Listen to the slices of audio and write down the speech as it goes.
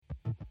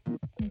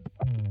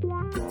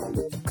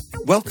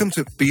Welcome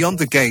to Beyond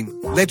the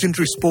Game,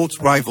 legendary sports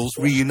rivals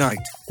reunite.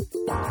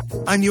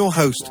 I'm your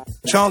host,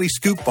 Charlie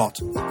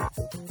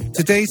Scoopbot.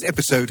 Today's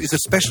episode is a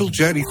special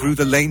journey through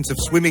the lanes of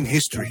swimming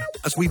history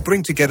as we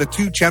bring together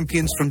two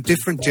champions from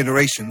different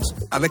generations,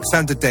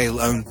 Alexander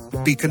Dale Oen,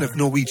 beacon of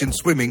Norwegian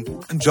swimming,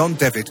 and John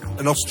Devitt,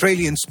 an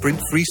Australian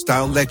sprint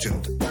freestyle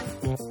legend.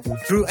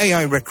 Through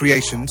AI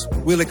recreations,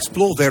 we'll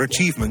explore their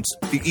achievements,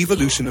 the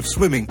evolution of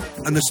swimming,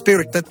 and the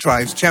spirit that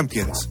drives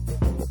champions.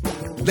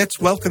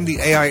 Let's welcome the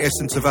AI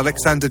essence of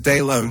Alexander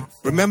Dale Oen,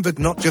 remembered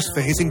not just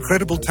for his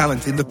incredible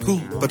talent in the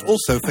pool, but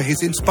also for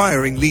his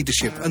inspiring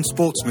leadership and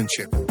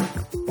sportsmanship.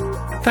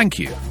 Thank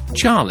you,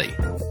 Charlie.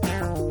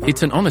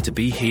 It's an honor to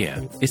be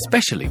here,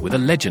 especially with a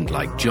legend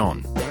like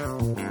John.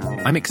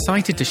 I'm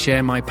excited to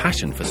share my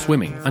passion for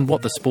swimming and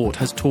what the sport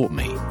has taught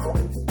me.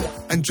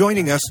 And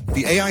joining us,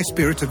 the AI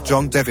spirit of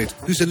John Devitt,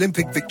 whose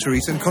Olympic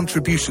victories and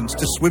contributions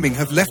to swimming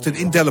have left an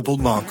indelible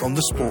mark on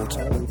the sport.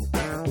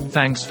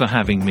 Thanks for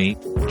having me,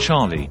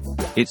 Charlie.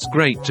 It's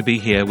great to be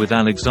here with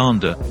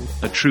Alexander,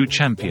 a true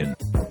champion.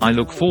 I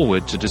look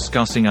forward to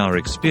discussing our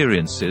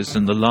experiences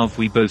and the love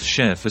we both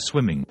share for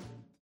swimming.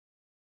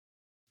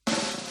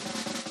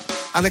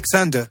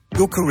 Alexander,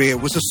 your career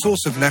was a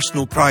source of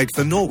national pride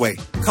for Norway,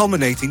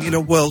 culminating in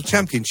a World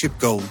Championship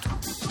gold.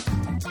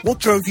 What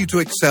drove you to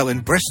excel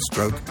in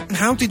breaststroke, and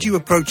how did you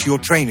approach your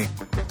training?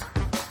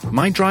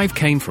 My drive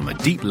came from a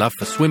deep love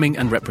for swimming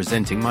and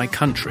representing my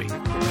country.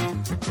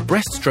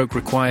 Breaststroke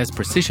requires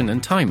precision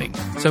and timing,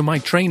 so my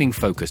training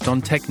focused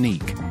on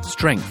technique,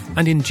 strength,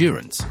 and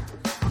endurance.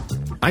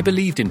 I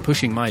believed in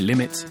pushing my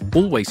limits,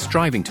 always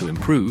striving to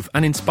improve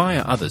and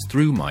inspire others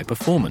through my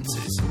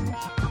performances.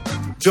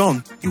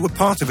 John, you were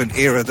part of an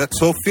era that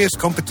saw fierce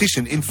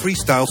competition in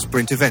freestyle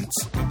sprint events.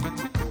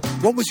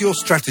 What was your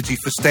strategy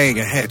for staying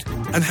ahead,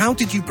 and how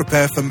did you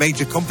prepare for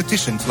major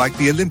competitions like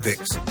the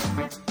Olympics?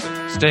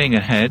 Staying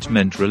ahead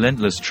meant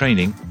relentless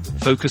training,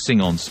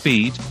 focusing on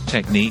speed,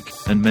 technique,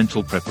 and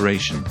mental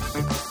preparation.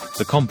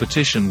 The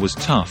competition was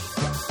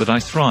tough, but I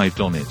thrived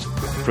on it.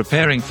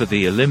 Preparing for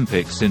the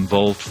Olympics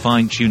involved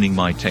fine-tuning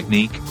my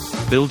technique,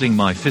 building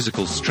my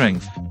physical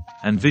strength,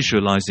 and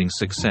visualizing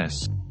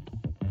success.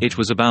 It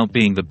was about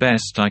being the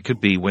best I could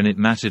be when it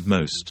mattered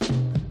most.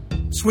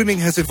 Swimming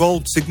has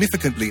evolved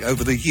significantly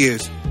over the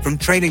years, from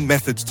training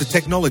methods to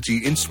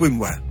technology in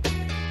swimwear.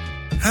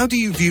 How do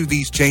you view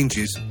these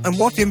changes, and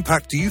what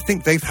impact do you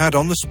think they've had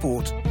on the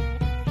sport?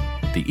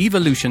 The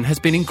evolution has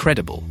been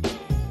incredible.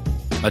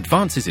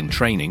 Advances in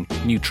training,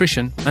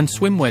 nutrition, and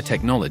swimwear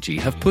technology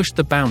have pushed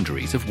the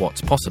boundaries of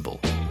what's possible.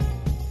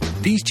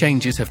 These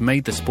changes have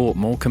made the sport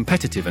more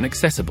competitive and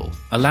accessible,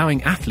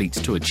 allowing athletes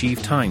to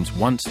achieve times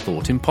once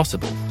thought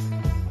impossible.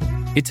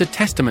 It's a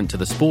testament to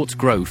the sport's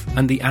growth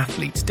and the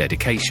athlete's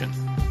dedication.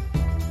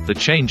 The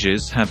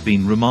changes have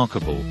been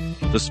remarkable.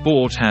 The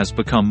sport has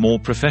become more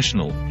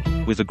professional,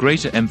 with a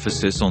greater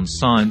emphasis on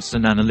science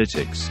and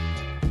analytics.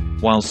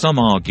 While some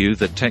argue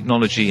that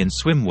technology in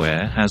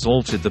swimwear has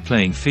altered the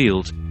playing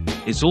field,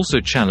 it's also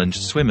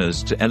challenged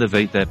swimmers to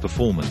elevate their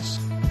performance.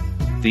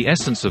 The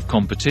essence of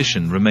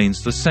competition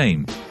remains the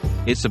same.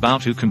 It's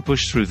about who can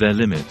push through their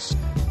limits.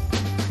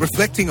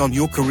 Reflecting on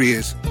your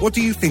careers, what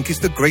do you think is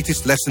the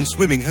greatest lesson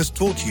swimming has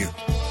taught you?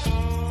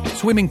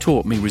 Swimming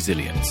taught me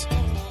resilience.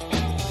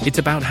 It's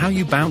about how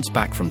you bounce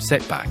back from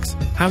setbacks,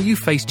 how you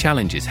face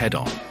challenges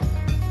head-on.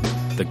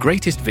 The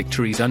greatest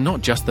victories are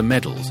not just the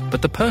medals,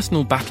 but the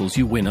personal battles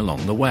you win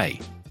along the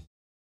way.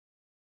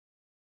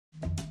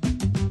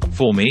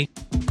 For me,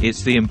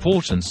 it's the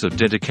importance of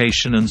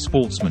dedication and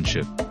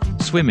sportsmanship.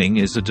 Swimming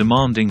is a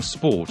demanding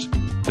sport,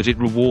 but it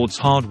rewards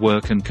hard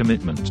work and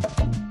commitment.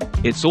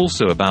 It's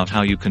also about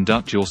how you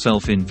conduct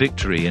yourself in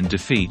victory and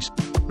defeat,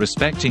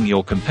 respecting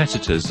your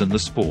competitors and the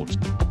sport.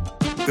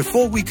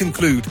 Before we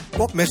conclude,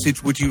 what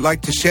message would you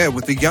like to share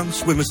with the young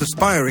swimmers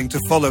aspiring to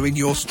follow in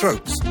your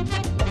strokes?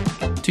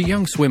 To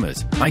young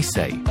swimmers, I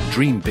say,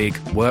 dream big,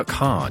 work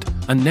hard,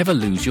 and never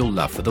lose your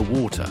love for the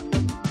water.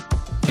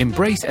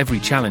 Embrace every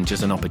challenge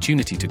as an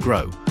opportunity to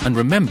grow, and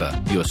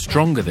remember, you're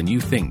stronger than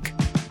you think.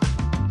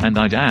 And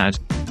I'd add,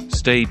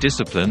 stay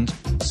disciplined,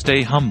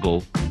 stay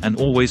humble, and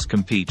always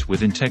compete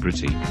with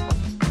integrity.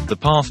 The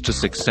path to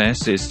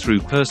success is through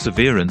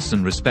perseverance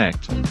and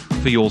respect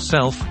for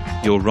yourself,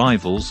 your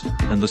rivals,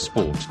 and the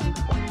sport.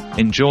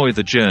 Enjoy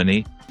the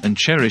journey, and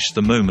cherish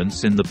the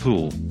moments in the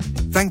pool.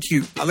 Thank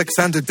you,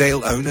 Alexander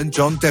Dale Oen and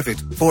John Devitt,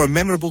 for a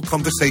memorable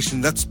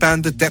conversation that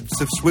spanned the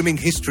depths of swimming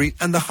history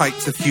and the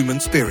heights of human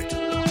spirit.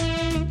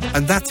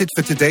 And that's it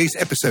for today's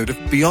episode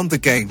of Beyond the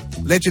Game,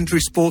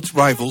 legendary sports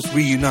rivals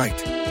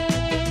reunite.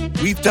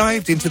 We've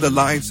dived into the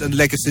lives and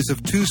legacies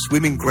of two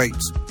swimming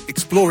greats,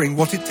 exploring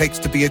what it takes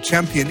to be a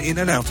champion in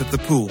and out of the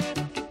pool.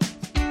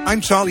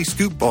 I'm Charlie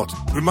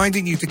Scoopbot,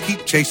 reminding you to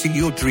keep chasing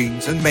your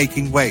dreams and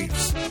making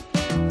waves.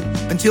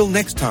 Until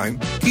next time,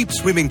 keep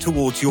swimming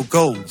towards your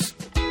goals.